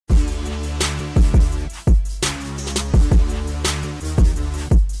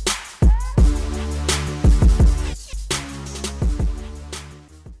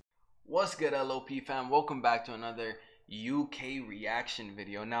good, LOP fam? Welcome back to another UK reaction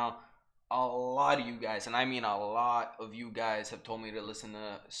video. Now, a lot of you guys, and I mean a lot of you guys, have told me to listen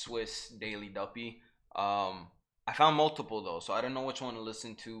to Swiss Daily Duppy. I found multiple though, so I don't know which one to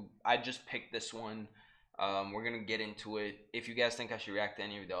listen to. I just picked this one. We're gonna get into it. If you guys think I should react to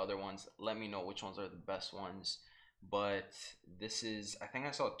any of the other ones, let me know which ones are the best ones. But this is, I think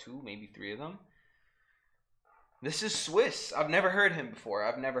I saw two, maybe three of them. This is Swiss. I've never heard him before.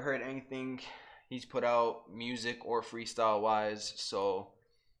 I've never heard anything he's put out, music or freestyle wise. So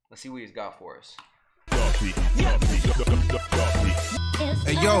let's see what he's got for us.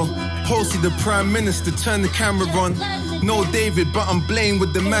 Hey yo, Posey the Prime Minister, turn the camera on. No David, but I'm Blaine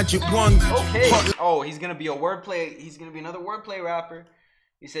with the magic wand. Okay. Oh, he's gonna be a wordplay. He's gonna be another wordplay rapper.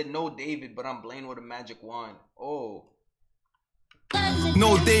 He said no David, but I'm Blaine with a magic wand. Oh.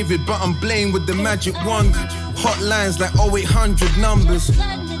 No David, but I'm Blaine with the magic wand. Hot lines like 0800 numbers.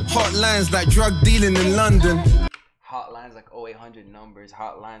 Hot lines like drug dealing in London. Hot lines like 0800 numbers.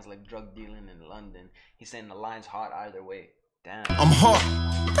 Hot lines like drug dealing in London. He's saying the line's hot either way. Damn. I'm hot.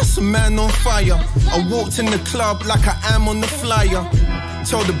 That's a man on fire. I walked in the club like I am on the flyer.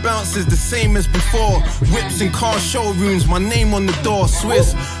 Tell the bouncers the same as before. Whips in car showrooms, my name on the door.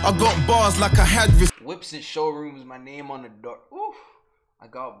 Swiss, I got bars like I had whips in showrooms, my name on the door. Oof. I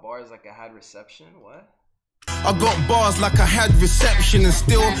got bars like I had reception. What? I got bars like I had reception, and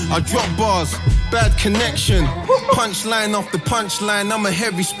still I drop bars. Bad connection. Punchline off the punchline, I'm a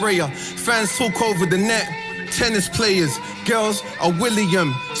heavy sprayer. Fans talk over the net. Tennis players, girls are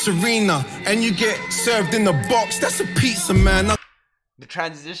William, Serena, and you get served in the box. That's a pizza, man. The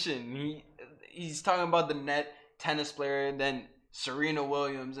transition, he's talking about the net, tennis player, and then Serena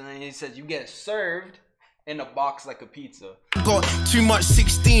Williams, and then he says you get served in a box like a pizza. Got too much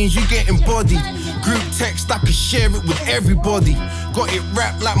 16s, you get embodied. Group text, I can share it with everybody. Got it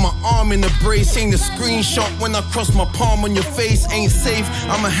wrapped like my arm in a brace. Ain't a screenshot when I cross my palm on your face. Ain't safe,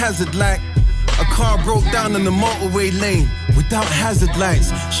 I'm a hazard like a car broke down on the motorway lane without hazard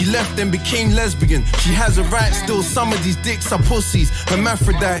lights. She left and became lesbian. She has a right, still some of these dicks are pussies.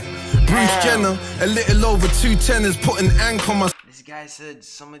 Hermaphrodite. Bruce Jenner, a little over 2 tenors, put an ank on my... This guy said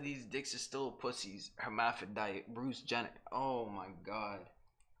some of these dicks are still pussies. Hermaphrodite. Bruce Jenner. Oh my god.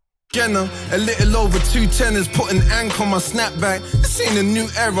 Jenner, a little over 2 tenors, put an ank on my snapback. This ain't a new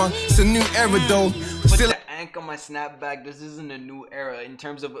era, it's a new era though. Still the ank on my snapback. This isn't a new era in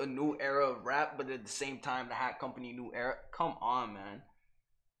terms of a new era of rap, but at the same time, the hat company new era. Come on, man.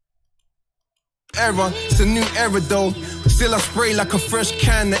 Era, it's a new era though. Still I spray like a fresh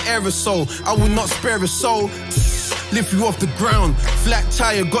can of aerosol. I will not spare a soul. Lift you off the ground. Flat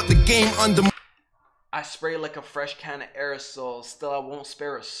tire, got the game under my... I spray like a fresh can of aerosol. Still I won't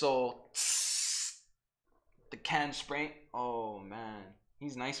spare a soul. The can spray. Oh man,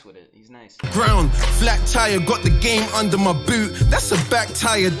 he's nice with it. He's nice. Ground, flat tire, got the game under my boot. That's a back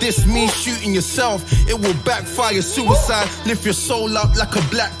tire. This me shooting yourself. It will backfire. Suicide. Lift your soul up like a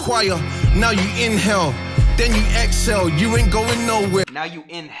black choir. Now you inhale, then you exhale. You ain't going nowhere. Now you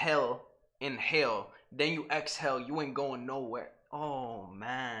inhale, then you exhale. You ain't going nowhere. Oh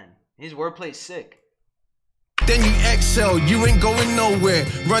man, his wordplay's sick. Then you exhale, you ain't going nowhere.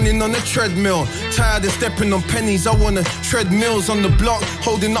 Running on a treadmill, tired of stepping on pennies. I wanna treadmills on the block,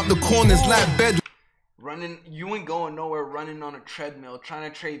 holding up the corners like bed. Running, you ain't going nowhere. Running on a treadmill, trying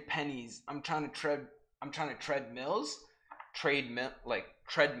to trade pennies. I'm trying to tread mills, like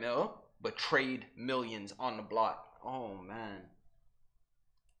treadmill, but trade millions on the block. Oh man.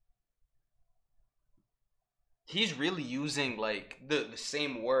 He's really using like the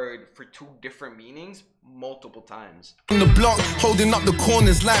same word for 2 different meanings multiple times. On the block, holding up the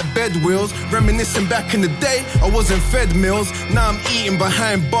corners like bed wheels. Reminiscing back in the day, I wasn't fed meals. Now I'm eating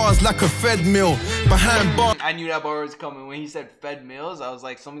behind bars like a fed meal. Behind bars. I knew that bar was coming. When he said fed meals, I was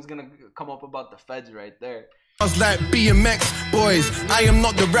like, someone's gonna come up about the feds right there. Like BMX boys, I am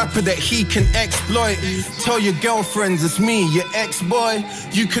not the rapper that he can exploit. Tell your girlfriends it's me, your ex-boy.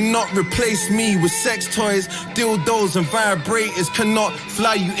 You cannot replace me with sex toys. Dildos and vibrators cannot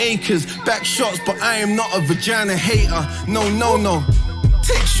fly you acres. Back shots, but I am not a vagina hater. No, no, no.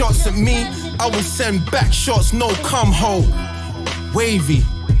 Take shots at me, I will send back shots, no come ho. Wavy,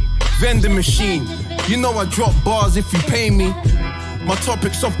 vending machine. You know I drop bars if you pay me. My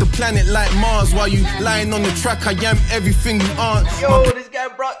topic's off the planet like Mars. While you lying on the track, I am everything you aren't. Yo, this guy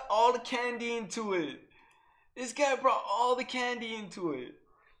brought all the candy into it. This guy brought all the candy into it.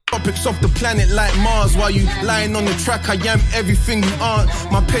 Topics off the planet like Mars. While you lying on the track, I am everything you aren't.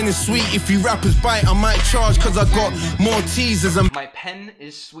 My pen is sweet. If you rappers bite, I might charge, cause I got more teasers. My pen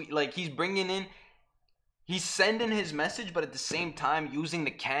is sweet. Like he's bringing in, he's sending his message, but at the same time using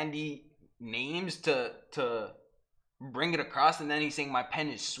the candy names to bring it across, and then he's saying my pen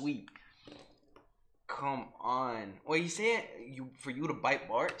is sweet. Come on. What you saying? For you to bite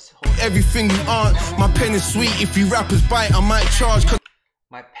bars? Everything you aren't. My pen is sweet. If you rappers bite, I might charge.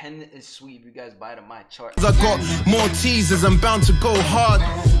 My pen is sweet. If you guys bite, I might charge. I got more teasers. I'm bound to go hard.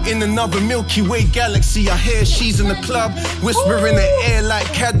 In another Milky Way galaxy, I hear she's in the club, whisper in the air like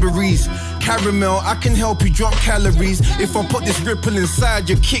Cadbury's. Caramel, I can help you drop calories. If I put this ripple inside,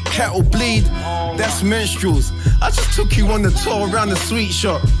 your Kit Kat will bleed. That's menstruals. I just took you on the tour around the sweet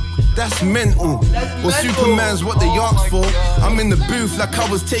shop. That's mental. Well, Superman's what they asked for. I'm in the booth like I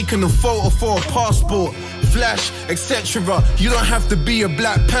was taking a photo for a passport. Flash, etc. You don't have to be a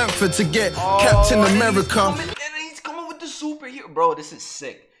Black Panther to get Captain America. And he's coming with the superhero. Bro, this is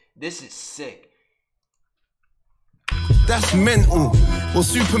sick. This is sick. That's mental. Well,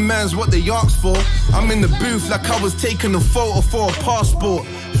 Superman's what they asked for. I'm in the booth like I was taking a photo for a passport.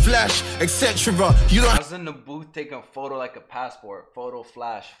 Flash, etc. You don't I was in the booth taking a photo like a passport. Photo,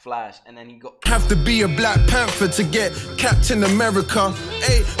 flash, and then he go. Have to be a Black Panther to get Captain America.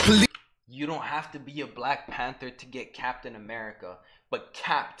 Hey, police. You don't have to be a Black Panther to get Captain America, but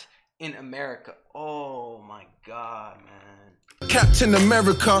capped in America. Oh my God, man. Captain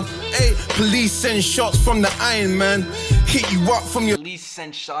America. Hey, police send shots from the Iron Man. Hit you up from your. Police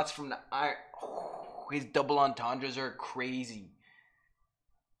send shots from the Iron. Oh, his double entendres are crazy.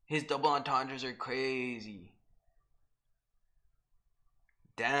 His double entendres are crazy.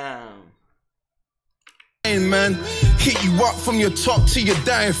 Damn. Man, hit you up from your top to your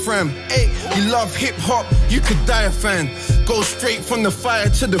diaphragm. Hey, you love hip hop, you could die a fan. Go straight from the fire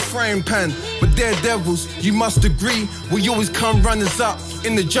to the frying pan. But they're devils, you must agree. We always come runners up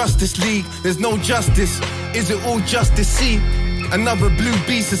in the Justice League. There's no justice, is it all justice? See, another blue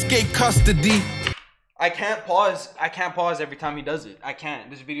beast escaped custody. I can't pause every time he does it. I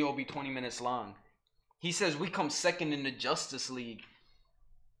can't. This video will be 20 minutes long. He says we come second in the Justice League.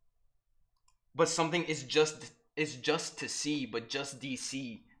 But something is just to see, but just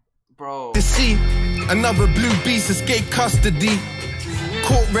DC. Bro. To see, another blue beast escaped custody.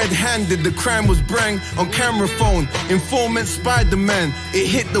 Caught red-handed, the crime was brang on camera phone. Informant Spider-Man, it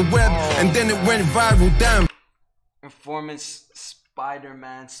hit the web and then it went viral, damn. Informant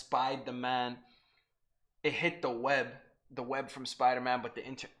Spider-Man, Spider-Man. It hit the web from Spider-Man, but the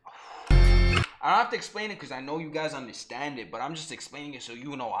I don't have to explain it because I know you guys understand it, but I'm just explaining it so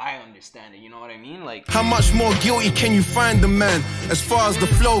you know I understand it, you know what I mean? Like, how much more guilty can you find the man? As far as the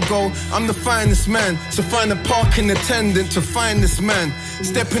flow go, I'm the finest man. So find a parking attendant to find this man.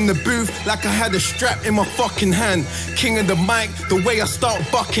 Step in the booth like I had a strap in my fucking hand. King of the mic, the way I start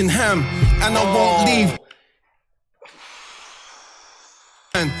Buckingham. And I won't leave.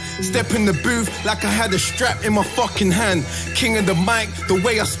 Step in the booth like I had a strap in my fucking hand. King of the mic, the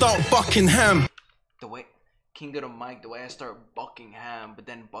way I start Buckingham. The way King of the mic, the way I start Buckingham, but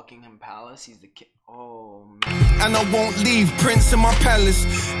then Buckingham Palace, he's the king. Oh man. And I won't leave Prince in my palace.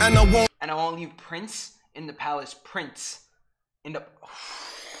 And I won't leave Prince in the palace. Prince in the.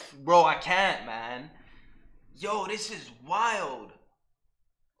 Bro, I can't, man. Yo, this is wild.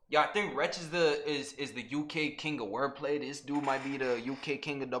 Yo, I think Wretch is the UK king of wordplay. This dude might be the UK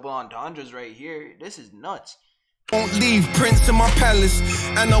king of double entendres right here. This is nuts. Won't leave Prince in my palace,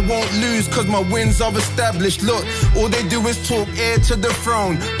 and I won't lose cause my wins are established. Look, all they do is talk heir to the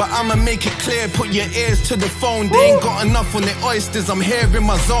throne, but I'ma make it clear, put your ears to the phone. They ain't got enough on their oysters, I'm here in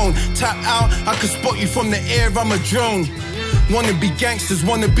my zone. Tap out, I can spot you from the air, I'm a drone. Wanna be gangsters,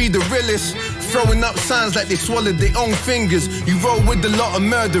 wanna be the realest. Throwing up signs like they swallowed their own fingers. You roll with a lot of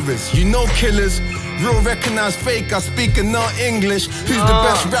murderers, you know killers. Real recognize fake, I speak and not English. Who's the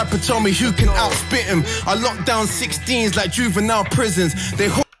best rapper? Tell me who can outspit him. I lock down 16s like juvenile prisons.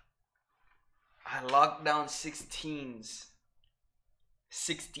 I lock down 16s,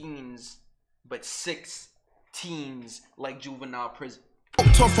 but 6 teens like juvenile prison.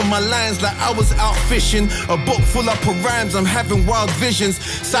 Top of my lines like I was out fishing. A book full up of rhymes, I'm having wild visions.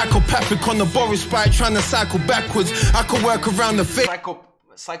 Psychopathic on the Boris bike, trying to cycle backwards. I could work around the fake.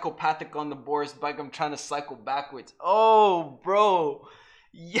 Psychopathic on the Boris bike, I'm trying to cycle backwards. Oh, bro.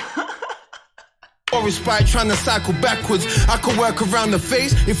 Yeah. Boris bike, trying to cycle backwards. I could work around the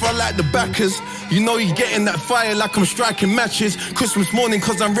face if I like the backers. You know you're getting that fire like I'm striking matches. Christmas morning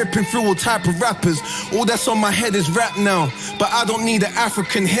cause I'm ripping through all type of rappers. All that's on my head is rap now, but I don't need an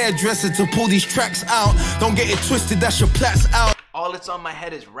African hairdresser to pull these tracks out. Don't get it twisted, that's your plats out. All that's on my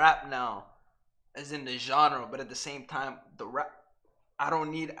head is rap now, as in the genre, but at the same time, the rap. I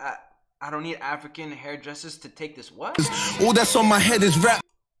don't need African hairdressers to take this what? All that's on my head is rap.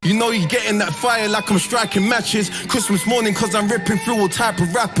 You know you getting that fire like I'm striking matches. Christmas morning cause I'm ripping through all type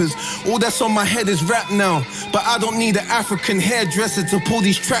of rappers. All that's on my head is rap now, but I don't need an African hairdresser to pull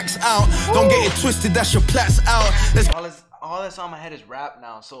these tracks out. Don't get it twisted, that's your plat's out. All that's on my head is rap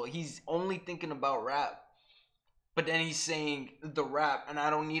now. So he's only thinking about rap. But then he's saying the rap, and I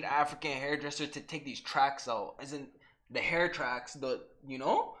don't need African hairdresser to take these tracks out. As in the hair tracks, you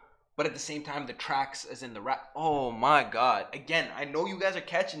know? But at the same time, the tracks as in the rap. Oh my God. Again, I know you guys are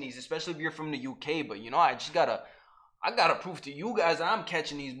catching these, especially if you're from the UK. But you know, I gotta prove to you guys that I'm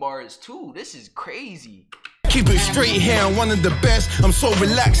catching these bars too. This is crazy. Keep it straight here, I'm one of the best. I'm so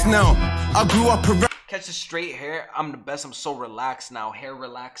relaxed now. I grew up around. Catch the straight hair. I'm the best. I'm so relaxed now. Hair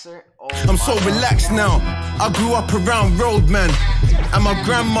relaxer. Oh, I'm so relaxed now. I grew up around road, man. And my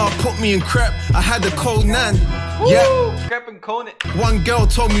grandma put me in crap. I had a cold nan. Yeah. Crap and Conan. One girl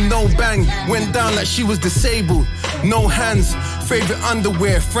told me no bang. Went down like she was disabled. No hands. Favorite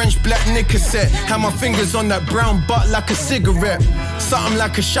underwear. French black knicker set. Had my fingers on that brown butt like a cigarette. Something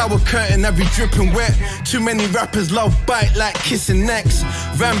like a shower curtain. Every dripping wet. Too many rappers love bite like kissing necks.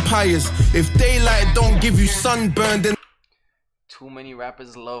 Vampires. If daylight don't give you sunburn, then too many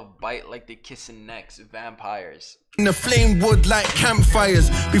rappers love bite like they kissing necks. Vampires. In the flame wood like campfires.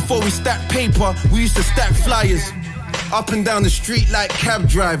 Before we stack paper, we used to stack flyers. Up and down the street like cab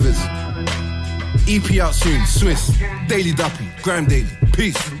drivers. EP out soon, Swiss. Daily Duppy, Grime Daily.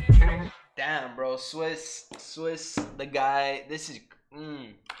 Peace. Damn, bro. Swiss, the guy. This is.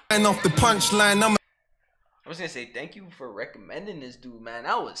 And off the punchline, I was gonna say thank you for recommending this dude, man.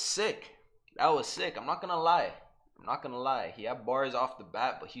 That was sick. That was sick. I'm not gonna lie. He had bars off the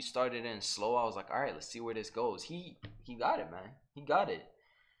bat, but he started in slow. I was like, all right, let's see where this goes. He got it, man. He got it.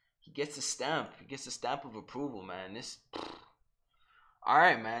 He gets the stamp. He gets the stamp of approval, man. This. All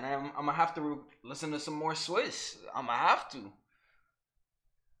right, man. I'm gonna have to listen to some more Swiss. I'm gonna have to.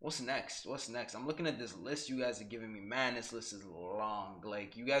 What's next? I'm looking at this list you guys are giving me. Man, this list is long.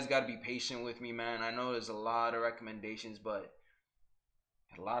 Like, you guys gotta be patient with me, man. I know there's a lot of recommendations, but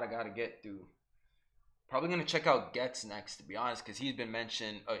a lot I gotta get through. Probably gonna check out Gets next, to be honest, because he's been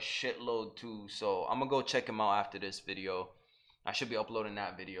mentioned a shitload too. So I'm gonna go check him out after this video. I should be uploading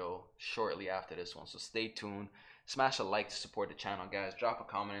that video shortly after this one, so stay tuned. Smash a like to support the channel, guys. Drop a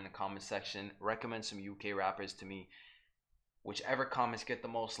comment in the comment section. Recommend some UK rappers to me. Whichever comments get the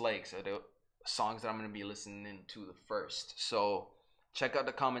most likes are the songs that I'm going to be listening to the first. So check out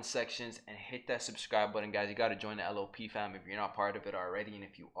the comment sections and hit that subscribe button, guys. You got to join the LOP fam if you're not part of it already. And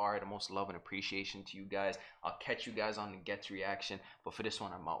if you are, the most love and appreciation to you guys. I'll catch you guys on the Gets reaction. But for this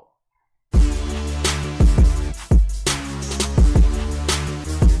one, I'm out.